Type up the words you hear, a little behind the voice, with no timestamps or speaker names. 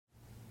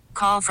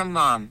Call from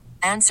mom.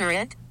 Answer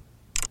it.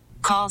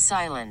 Call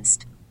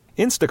silenced.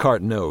 Instacart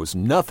knows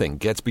nothing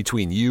gets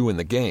between you and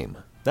the game.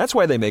 That's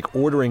why they make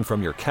ordering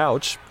from your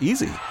couch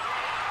easy.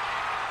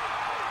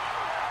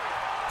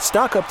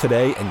 Stock up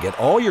today and get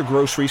all your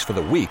groceries for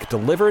the week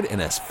delivered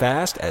in as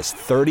fast as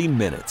 30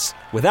 minutes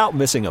without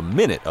missing a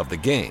minute of the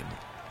game.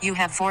 You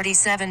have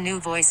 47 new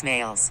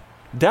voicemails.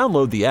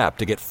 Download the app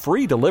to get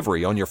free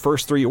delivery on your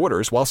first 3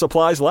 orders while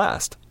supplies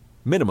last.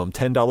 Minimum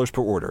 $10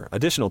 per order.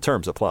 Additional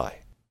terms apply.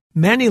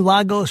 Manny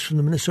Lagos from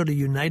the Minnesota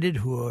United,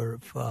 who are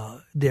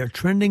they're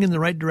trending in the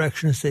right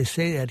direction, as they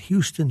say, at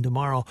Houston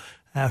tomorrow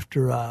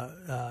after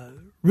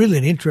really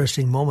an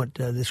interesting moment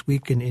this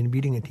week in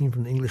beating a team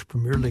from the English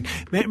Premier League.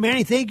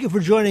 Manny, thank you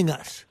for joining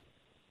us.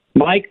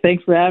 Mike,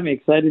 thanks for having me.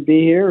 Excited to be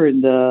here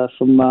and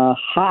from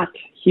hot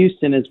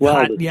Houston as well.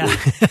 Hot, yeah.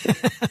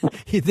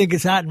 You think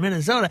it's hot in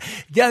Minnesota.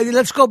 Yeah,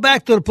 let's go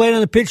back to the playing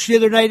on the pitch the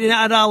other night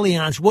at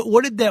Allianz.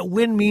 What did that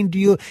win mean to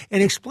you?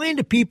 And explain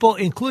to people,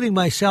 including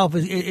myself,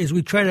 as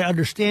we try to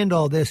understand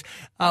all this,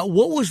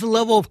 what was the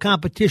level of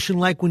competition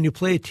like when you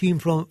play a team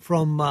from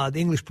the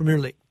English Premier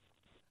League?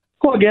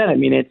 Well, again, I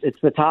mean, it's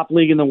the top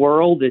league in the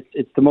world.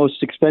 It's the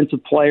most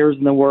expensive players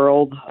in the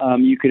world.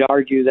 You could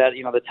argue that,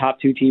 the top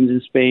 2 teams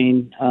in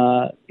Spain,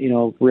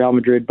 Real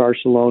Madrid,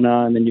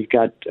 Barcelona, and then you've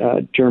got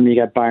Germany,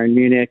 you got Bayern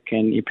Munich,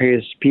 and you pay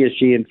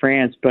PSG in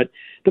France. But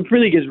the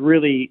Premier League is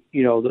really,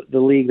 the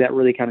league that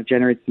really kind of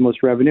generates the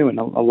most revenue, and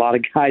a lot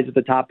of guys at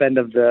the top end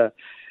of the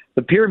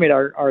pyramid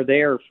are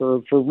there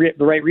for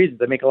the right reasons.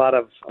 They make a lot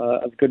of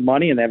good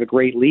money, and they have a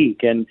great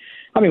league. And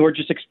I mean, we're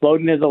just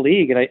exploding as a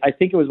league. And I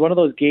think it was one of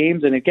those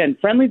games. And again,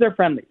 friendlies are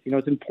friendlies.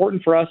 It's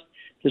important for us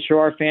to show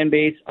our fan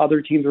base,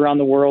 other teams around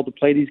the world, to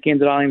play these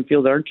games at Allianz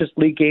Field that aren't just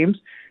league games.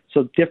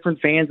 So different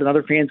fans and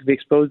other fans can be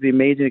exposed to the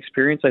amazing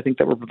experience I think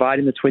that we're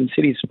providing the Twin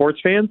Cities sports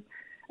fans.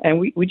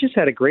 And we just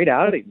had a great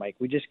outing, Mike.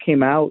 We just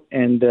came out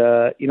and,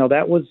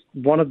 that was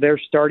one of their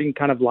starting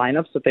kind of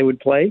lineups that they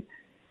would play.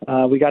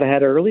 We got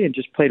ahead early and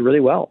just played really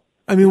well.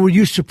 I mean, were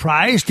you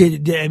surprised? All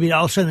of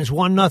a sudden it's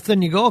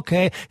 1-0, you go,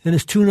 okay. Then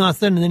it's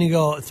 2-0, and then you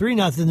go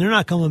 3-0. They're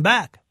not coming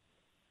back.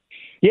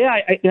 Yeah,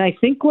 I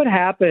think what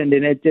happened,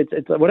 and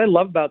it's what I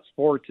love about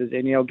sports is,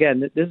 and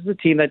again, this is a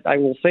team that I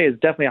will say is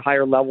definitely a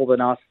higher level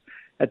than us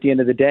at the end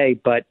of the day,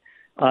 but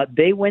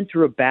they went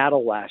through a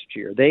battle last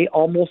year. They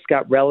almost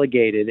got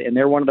relegated, and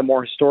they're one of the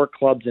more historic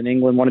clubs in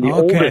England, one of the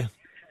oldest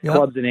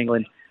clubs in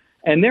England.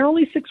 And they're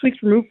only 6 weeks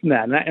removed from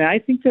that. And I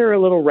think they're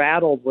a little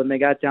rattled when they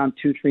got down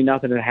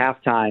 2-3-0 at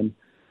halftime,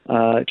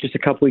 just a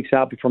couple weeks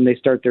out before they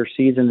start their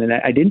season. And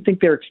I didn't think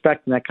they were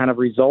expecting that kind of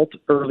result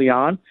early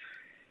on.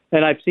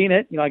 And I've seen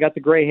it. I got the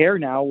gray hair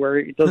now where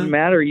it doesn't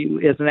matter.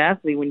 You, as an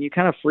athlete, when you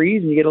kind of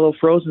freeze and you get a little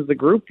frozen as a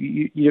group,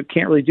 you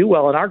can't really do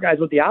well. And our guys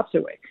went the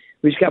opposite way.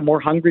 We just got more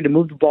hungry to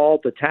move the ball,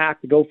 to attack,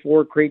 to go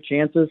forward, create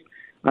chances.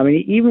 I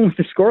mean, even with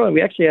the scoreline,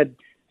 we actually had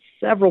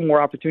several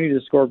more opportunities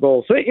to score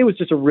goals. So it was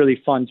just a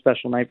really fun,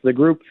 special night for the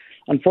group.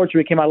 Unfortunately,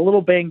 we came out a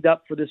little banged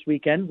up for this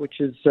weekend, which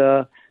is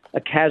a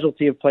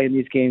casualty of playing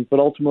these games. But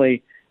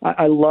ultimately,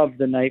 I love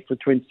the night for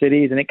Twin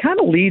Cities. And it kind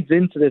of leads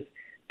into this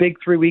big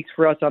 3 weeks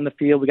for us on the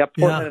field. We got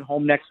Portland at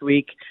home next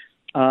week.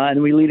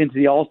 And we lead into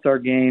the All-Star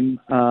game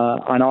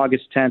on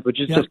August 10th,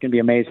 which is just going to be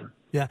amazing.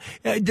 Yeah.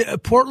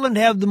 Portland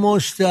have the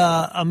most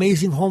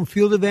amazing home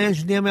field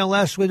advantage in the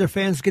MLS, where their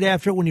fans get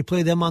after it when you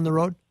play them on the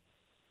road?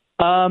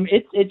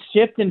 It's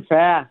shifting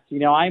fast.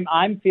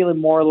 I'm feeling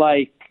more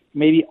like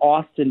maybe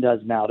Austin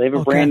does now. They have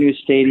a brand new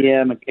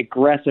stadium,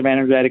 aggressive,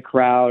 energetic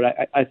crowd.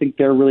 I think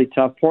they're really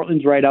tough.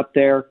 Portland's right up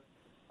there.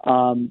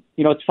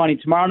 It's funny.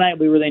 Tomorrow night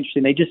will be really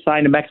interesting. They just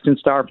signed a Mexican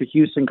star for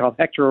Houston called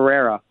Hector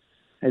Herrera.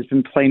 Has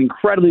been playing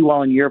incredibly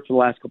well in Europe for the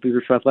last couple of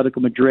years for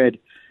Atletico Madrid.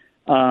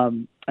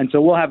 And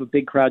so we'll have a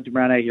big crowd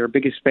tomorrow night here, a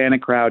big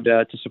Hispanic crowd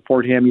to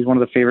support him. He's one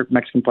of the favorite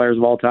Mexican players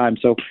of all time.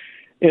 So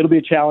it'll be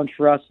a challenge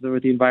for us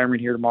with the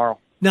environment here tomorrow.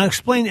 Now,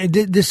 explain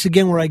this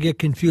again where I get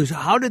confused.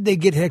 How did they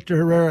get Hector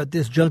Herrera at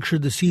this juncture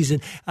of the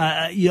season?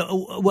 I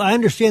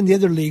understand the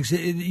other leagues,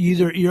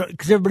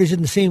 because everybody's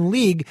in the same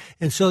league.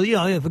 And so,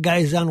 if a guy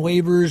is on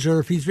waivers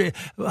or if he's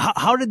 –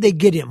 how did they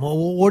get him?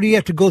 What do you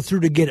have to go through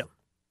to get him?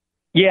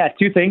 Yeah,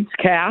 2 things,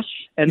 cash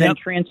and then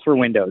transfer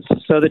windows.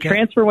 So the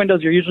transfer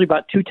windows are usually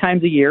about 2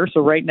 times a year. So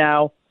right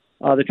now,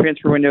 the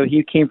transfer window,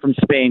 he came from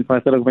Spain,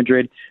 from Atletico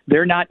Madrid.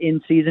 They're not in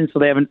season, so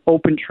they have an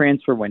open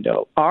transfer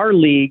window. Our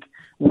league –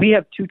 we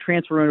have 2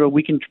 transfer windows.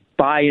 We can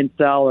buy and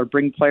sell or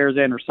bring players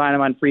in or sign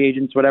them on free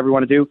agents, whatever we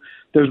want to do.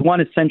 There's one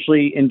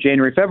essentially in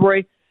January,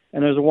 February,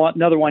 and there's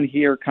another one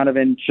here kind of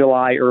in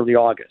July, early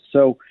August.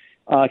 So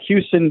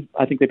Houston,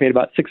 I think they paid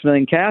about $6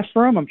 million cash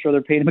for him. I'm sure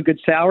they're paying him a good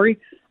salary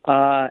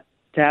to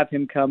have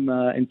him come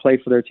and play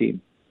for their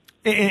team.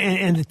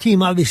 And the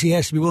team obviously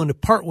has to be willing to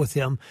part with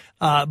him.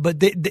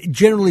 But they,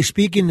 generally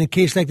speaking, in a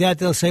case like that,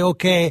 they'll say,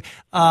 okay,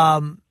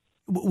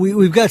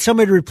 we've got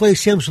somebody to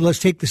replace him, so let's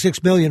take the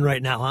 $6 million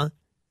right now, huh?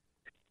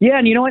 Yeah,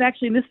 and you know what?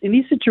 Actually, in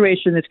these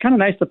situations, it's kind of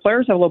nice. The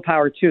players have a little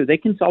power, too. They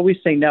can always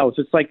say no.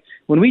 So it's like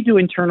when we do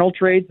internal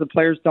trades, the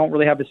players don't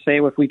really have a say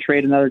if we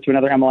trade to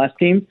another MLS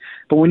team.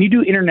 But when you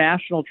do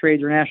international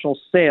trades or national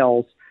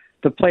sales,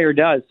 the player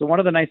does. So one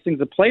of the nice things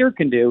the player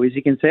can do is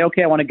he can say,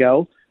 okay, I want to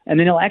go, and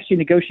then he'll actually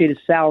negotiate his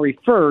salary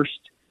first,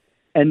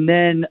 and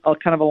then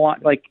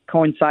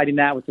coinciding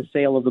that with the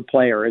sale of the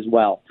player as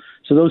well.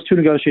 So those two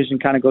negotiations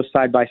kind of go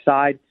side by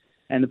side,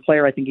 and the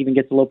player, I think, even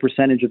gets a low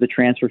percentage of the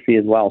transfer fee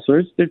as well.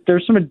 So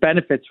there's some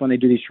benefits when they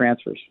do these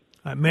transfers.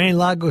 Manny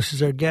Lagos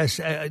is our guest.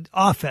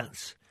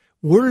 Offense.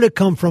 Where did it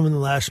come from in the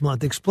last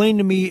month? Explain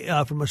to me,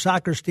 from a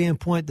soccer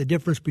standpoint, the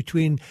difference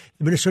between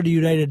the Minnesota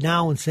United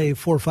now and, say,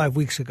 4 or 5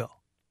 weeks ago.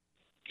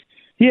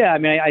 Yeah, I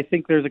mean, I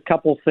think there's a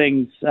couple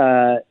things.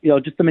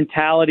 Just the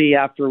mentality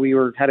after we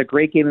had a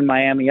great game in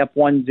Miami, up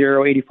 1-0,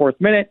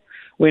 84th minute.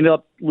 We ended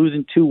up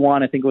losing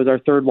 2-1. I think it was our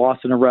third loss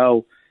in a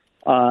row.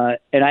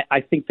 And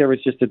I think there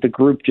was just that the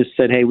group just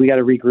said, hey, we got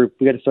to regroup.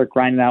 We got to start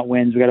grinding out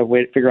wins. We got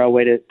to figure out a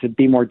way to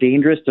be more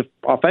dangerous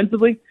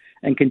offensively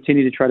and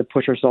continue to try to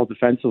push ourselves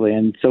defensively.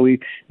 And so we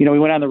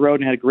went on the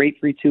road and had a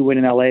great 3-2 win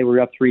in LA. We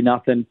were up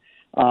 3-0.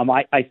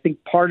 I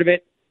think part of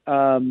it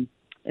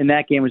in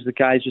that game was the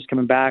guys just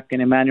coming back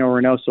and Emmanuel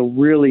Reynoso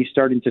really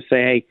starting to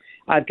say, hey,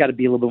 I've got to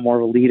be a little bit more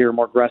of a leader,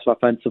 more aggressive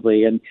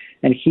offensively. And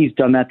he's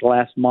done that the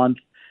last month.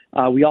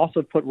 We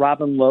also put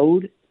Robin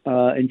Lode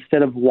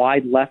instead of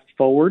wide left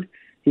forward.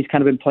 He's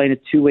kind of been playing a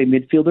two-way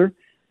midfielder.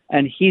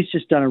 And he's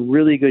just done a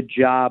really good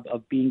job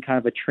of being kind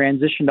of a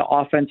transition to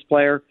offense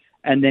player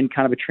and then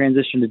kind of a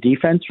transition to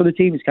defense for the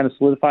team. He's kind of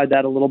solidified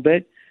that a little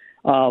bit.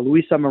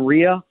 Luis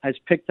Maria has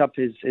picked up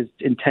his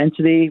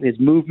intensity, his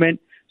movement,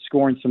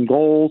 scoring some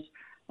goals.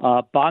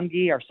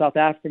 Bongi, our South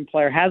African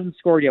player, hasn't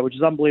scored yet, which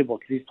is unbelievable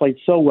because he's played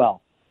so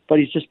well. But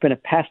he's just been a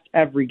pest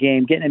every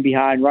game, getting in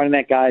behind, running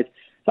at guys.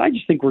 So I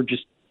just think we're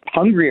just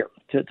hungrier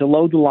to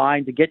load the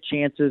line, to get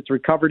chances, to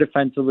recover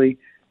defensively.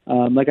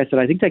 Like I said,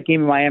 I think that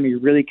game in Miami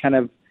really kind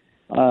of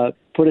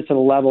put us at a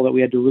level that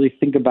we had to really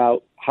think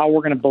about how we're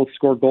going to both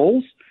score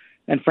goals.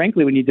 And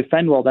frankly, when you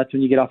defend well, that's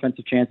when you get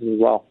offensive chances as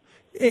well.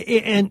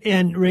 And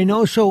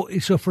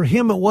Reynoso, so for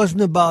him, it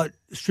wasn't about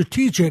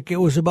strategic. It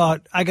was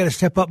about, I got to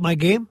step up my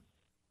game.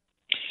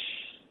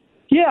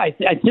 Yeah,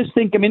 I just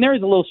think, there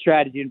is a little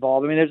strategy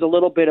involved. There's a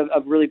little bit of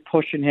really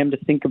pushing him to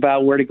think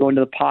about where to go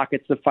into the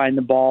pockets to find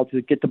the ball,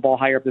 to get the ball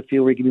higher up the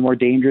field where he can be more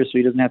dangerous so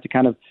he doesn't have to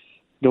kind of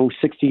go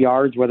 60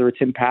 yards, whether it's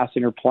him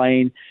passing or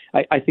playing.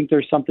 I think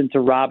there's something to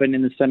Robin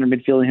in the center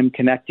midfield and him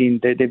connecting.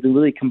 They've been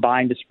really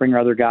combined to spring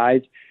other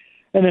guys.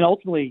 And then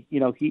ultimately,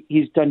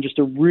 he's done just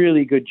a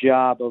really good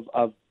job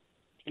of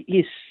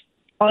he's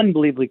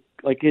unbelievably,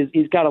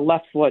 he's got a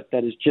left foot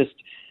that is just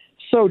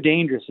so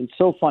dangerous and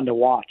so fun to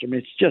watch.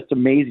 It's just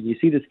amazing. You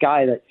see this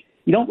guy that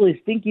you don't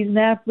really think he's an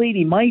athlete.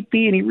 He might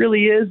be, and he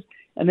really is.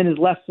 And then his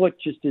left foot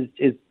just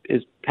is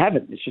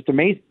heaven. It's just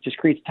amazing. Just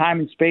creates time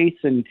and space,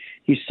 and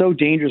he's so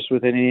dangerous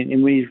with it.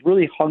 And when he's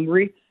really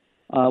hungry,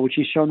 which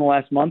he's shown the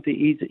last month,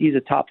 he's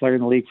a top player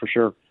in the league for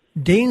sure.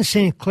 Dane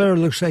St. Clair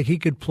looks like he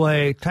could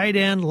play tight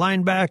end,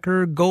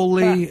 linebacker,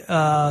 goalie,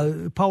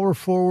 power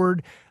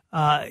forward.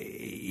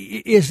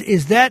 Is he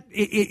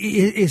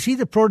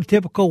the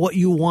prototypical what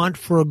you want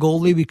for a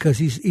goalie because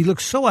he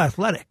looks so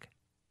athletic?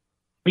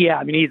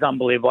 Yeah, he's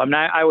unbelievable.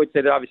 I would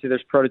say that obviously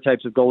there's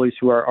prototypes of goalies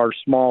who are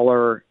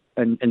smaller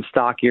and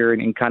stockier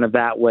and kind of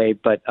that way,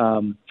 but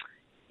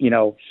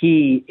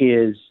he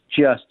is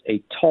just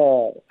a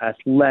tall,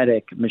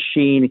 athletic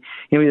machine.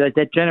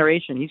 That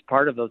generation, he's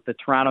part of the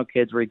Toronto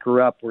kids where he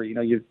grew up, where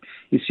you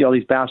see all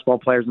these basketball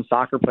players and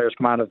soccer players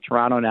come out of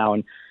Toronto now,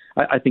 and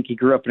I think he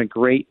grew up in a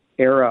great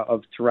era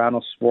of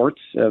Toronto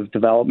sports, of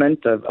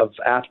development, of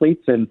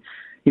athletes. And,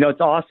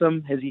 it's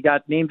awesome. He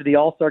got named to the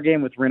All-Star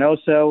game with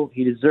Reynoso.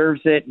 He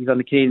deserves it. He's on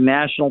the Canadian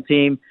national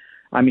team.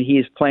 He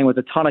is playing with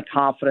a ton of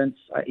confidence.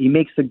 He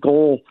makes the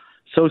goal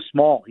so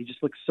small. He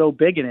just looks so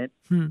big in it.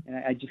 And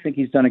I just think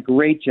he's done a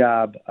great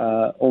job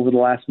over the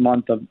last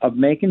month of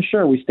making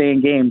sure we stay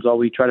in games while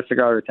we try to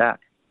figure out our attack.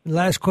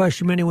 Last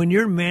question, Manny. When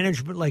you're in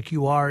management like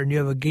you are and you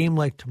have a game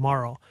like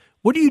tomorrow,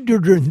 what do you do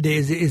during the day?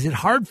 Is it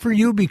hard for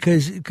you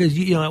because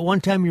at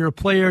one time you're a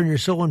player and you're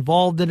so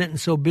involved in it and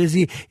so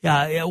busy?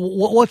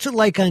 What's it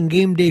like on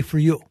game day for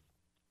you?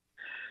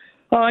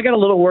 Well, I got a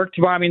little work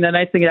tomorrow. The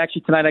nice thing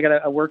actually tonight, I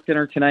got a work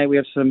dinner tonight. We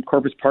have some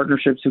corporate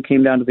partnerships who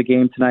came down to the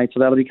game tonight,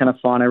 so that'll be kind of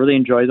fun. I really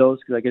enjoy those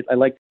because I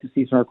like to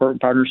see some of our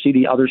corporate partners, see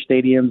the other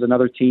stadiums and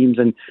other teams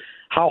and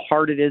how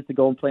hard it is to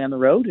go and play on the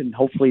road and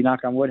hopefully, knock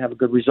on wood, have a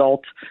good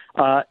result.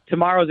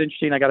 Tomorrow's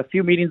interesting. I got a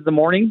few meetings in the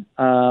morning,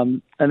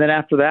 and then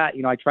after that,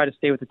 I try to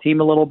stay with the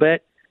team a little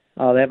bit.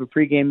 They have a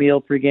pregame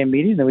meal, pregame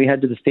meeting, and then we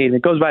head to the stadium.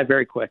 It goes by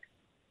very quick.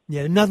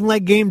 Yeah, nothing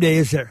like game day,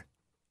 is there?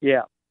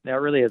 Yeah. No, it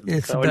really is.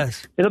 It's the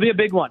best. It'll be a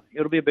big one.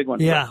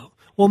 Yeah.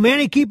 Well,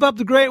 Manny, keep up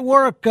the great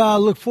work.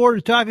 Look forward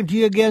to talking to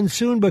you again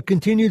soon, but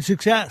continued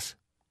success.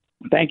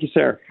 Thank you,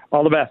 sir.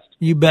 All the best.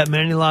 You bet.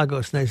 Manny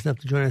Lagos, nice enough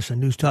to join us on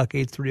News Talk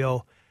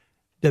 830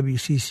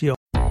 WCCO.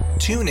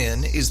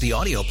 TuneIn is the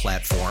audio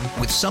platform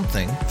with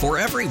something for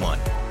everyone.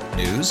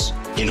 News.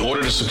 In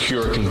order to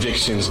secure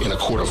convictions in a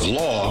court of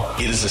law,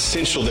 it is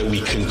essential that we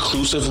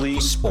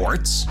conclusively.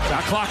 Sports.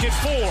 Got clock at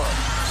 4.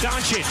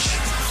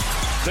 Doncic.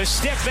 The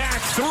step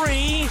back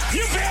 3.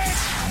 You bet.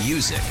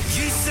 Music.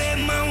 You set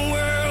my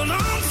world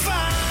on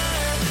fire.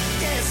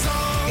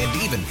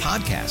 even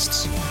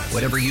podcasts.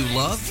 Whatever you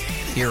love,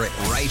 hear it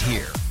right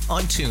here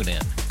on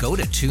TuneIn. Go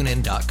to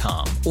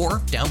TuneIn.com or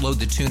download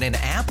the TuneIn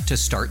app to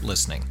start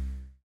listening.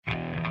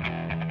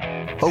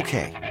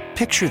 Okay,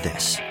 picture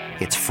this.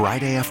 It's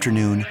Friday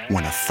afternoon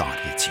when a thought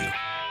hits you.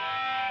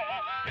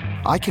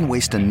 I can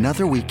waste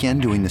another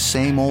weekend doing the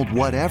same old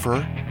whatever,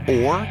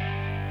 or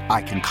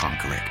I can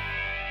conquer it.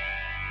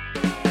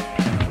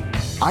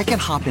 I can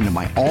hop into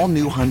my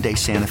all-new Hyundai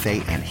Santa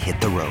Fe and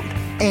hit the road.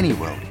 Any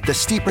road. The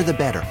steeper, the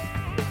better.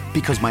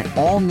 Because my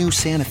all-new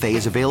Santa Fe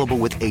is available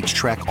with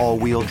H-Track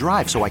all-wheel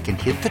drive, so I can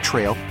hit the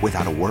trail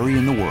without a worry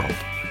in the world.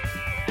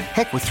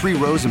 Heck, with 3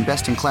 rows and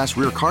best-in-class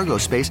rear cargo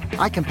space,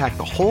 I can pack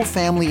the whole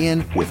family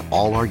in with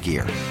all our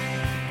gear.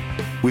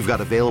 We've got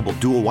available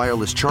dual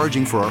wireless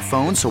charging for our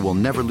phones, so we'll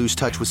never lose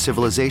touch with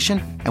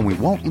civilization, and we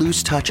won't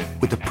lose touch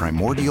with the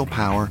primordial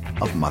power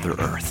of Mother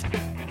Earth.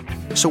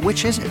 So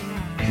which is it?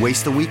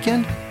 Waste the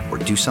weekend or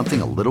do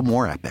something a little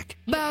more epic?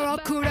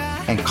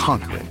 And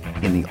conquer it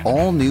in the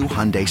all-new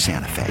Hyundai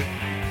Santa Fe.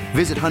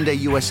 Visit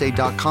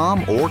HyundaiUSA.com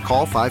or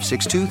call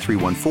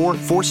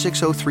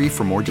 562-314-4603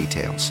 for more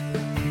details.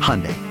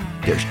 Hyundai,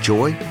 there's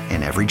joy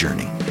in every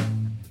journey.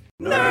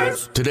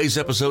 Nerds! Today's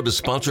episode is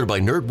sponsored by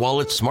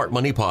NerdWallet's Smart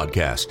Money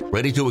Podcast.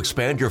 Ready to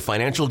expand your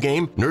financial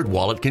game?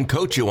 NerdWallet can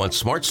coach you on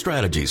smart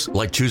strategies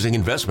like choosing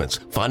investments,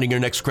 finding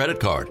your next credit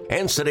card,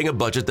 and setting a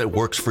budget that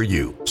works for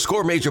you.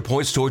 Score major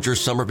points towards your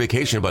summer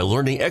vacation by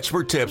learning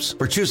expert tips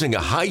for choosing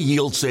a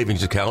high-yield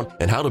savings account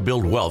and how to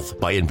build wealth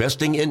by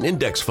investing in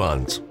index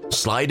funds.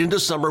 Slide into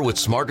summer with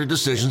smarter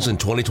decisions in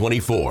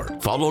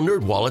 2024. Follow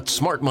NerdWallet's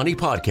Smart Money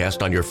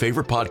Podcast on your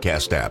favorite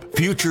podcast app.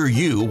 Future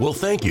you will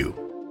thank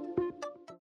you.